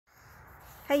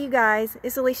Hey you guys,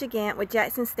 it's Alicia Gant with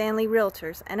Stanley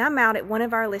Realtors, and I'm out at one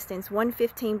of our listings,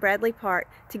 115 Bradley Park,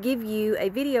 to give you a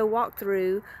video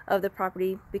walkthrough of the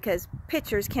property because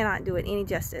pictures cannot do it any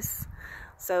justice.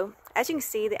 So, as you can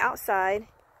see, the outside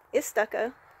is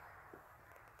stucco.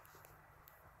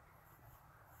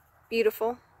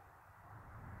 Beautiful.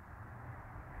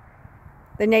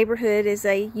 The neighborhood is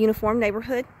a uniform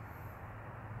neighborhood.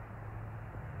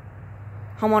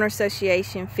 Homeowner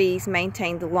association fees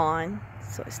maintain the lawn,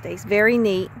 so it stays very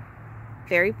neat,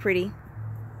 very pretty.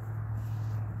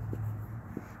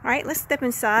 Alright, let's step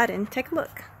inside and take a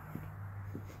look.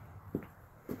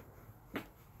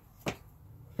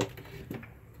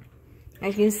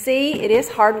 As you can see, it is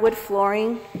hardwood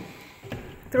flooring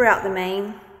throughout the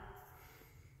main.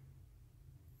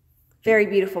 Very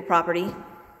beautiful property.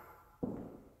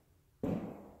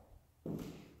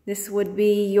 This would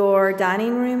be your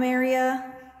dining room area.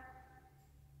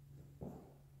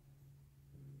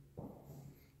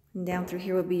 And down through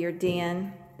here would be your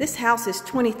den. This house is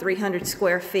 2,300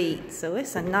 square feet, so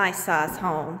it's a nice size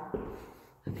home.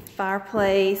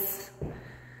 Fireplace.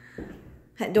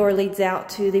 That door leads out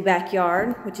to the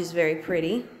backyard, which is very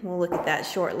pretty. We'll look at that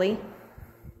shortly.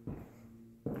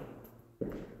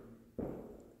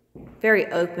 Very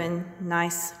open,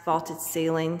 nice vaulted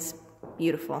ceilings,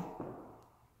 beautiful.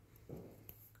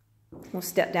 We'll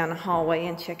step down the hallway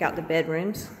and check out the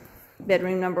bedrooms.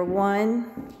 Bedroom number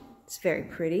 1. It's very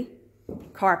pretty.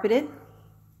 Carpeted.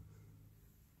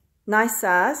 Nice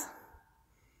size.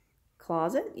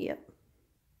 Closet, yep.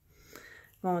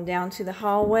 Going down to the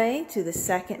hallway to the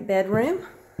second bedroom.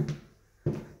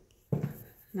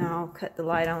 Now I'll cut the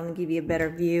light on and give you a better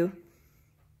view.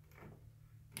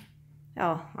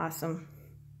 Oh, awesome.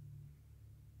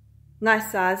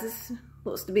 Nice size. This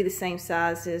looks to be the same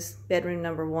size as bedroom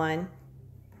number 1.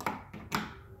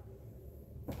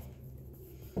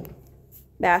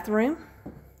 Bathroom.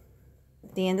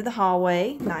 At the end of the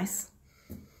hallway. Nice.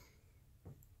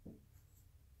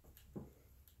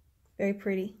 Very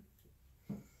pretty.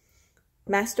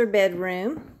 Master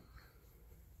bedroom.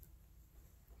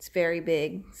 It's very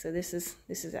big. So this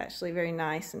is actually very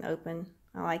nice and open.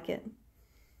 I like it.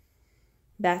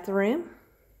 Bathroom.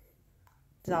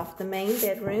 It's off the main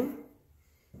bedroom.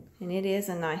 And it is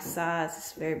a nice size.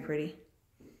 It's very pretty.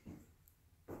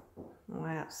 Oh,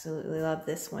 I absolutely love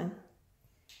this one.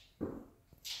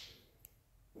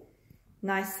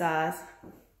 Nice size.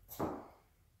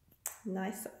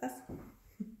 Nice size.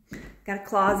 Got a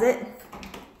closet.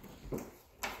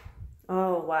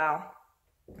 Oh, wow.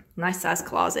 Nice size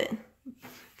closet.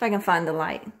 If I can find the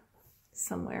light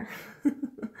somewhere.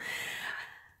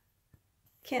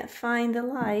 Can't find the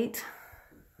light.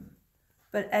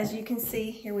 But as you can see,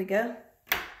 here we go.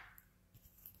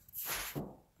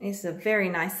 It's a very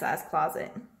nice size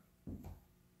closet.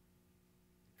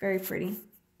 Very pretty.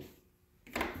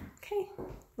 Okay,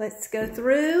 let's go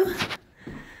through,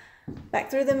 back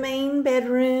through the main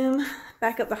bedroom,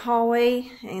 back up the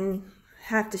hallway, and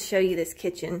have to show you this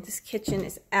kitchen. This kitchen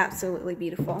is absolutely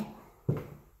beautiful.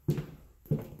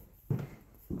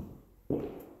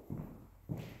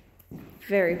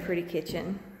 Very pretty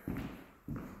kitchen.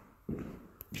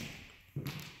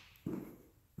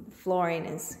 The flooring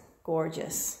is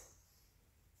gorgeous.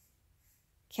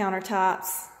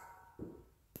 Countertops.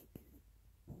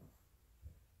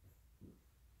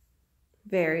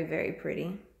 Very, very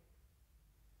pretty.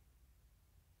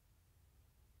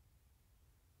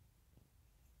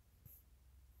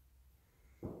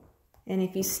 And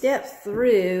if you step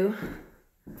through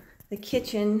the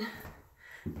kitchen,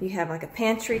 you have like a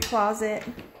pantry closet,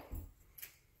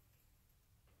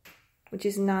 which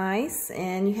is nice.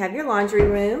 And you have your laundry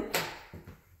room.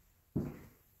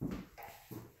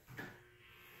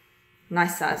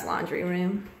 Nice size laundry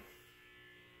room.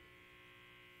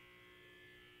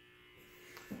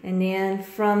 And then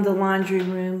from the laundry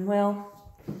room, well,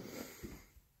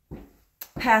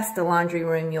 past the laundry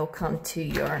room, you'll come to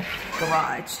your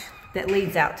garage that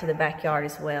leads out to the backyard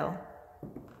as well.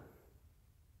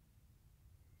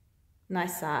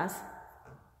 Nice size,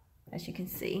 as you can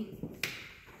see.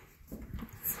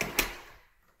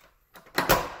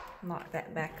 Lock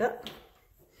that back up.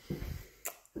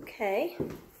 Okay.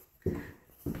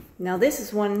 Now this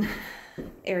is one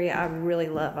area I really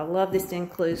love. I love this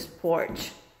enclosed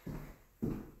porch.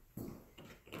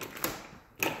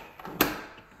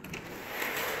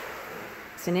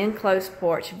 It's an enclosed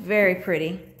porch, very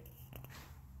pretty.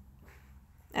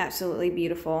 Absolutely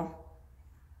beautiful.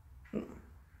 And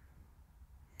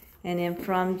then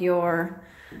from your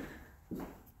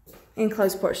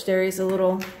enclosed porch, there is a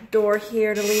little door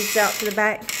here that leads out to the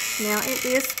back. Now it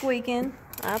is squeaking.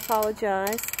 I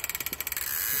apologize.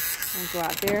 I'll go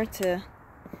out there to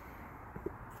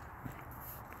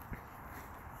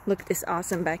look at this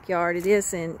awesome backyard. It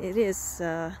is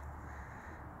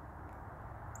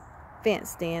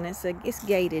fenced in. It's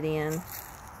gated in,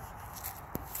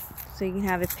 so you can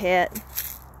have a pet,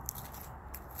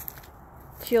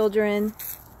 children.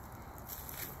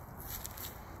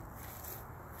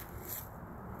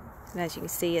 And as you can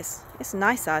see, it's a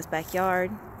nice sized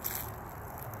backyard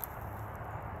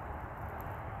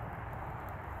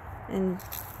and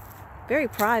very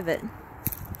private.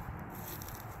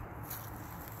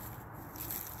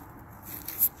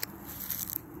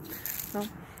 Well,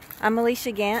 I'm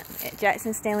Alicia Gant at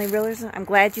Jackson Stanley Realtors. I'm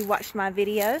glad you watched my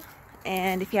video,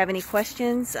 and if you have any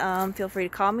questions, feel free to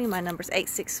call me. My number is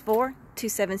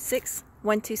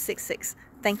 864-276-1266.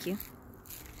 Thank you.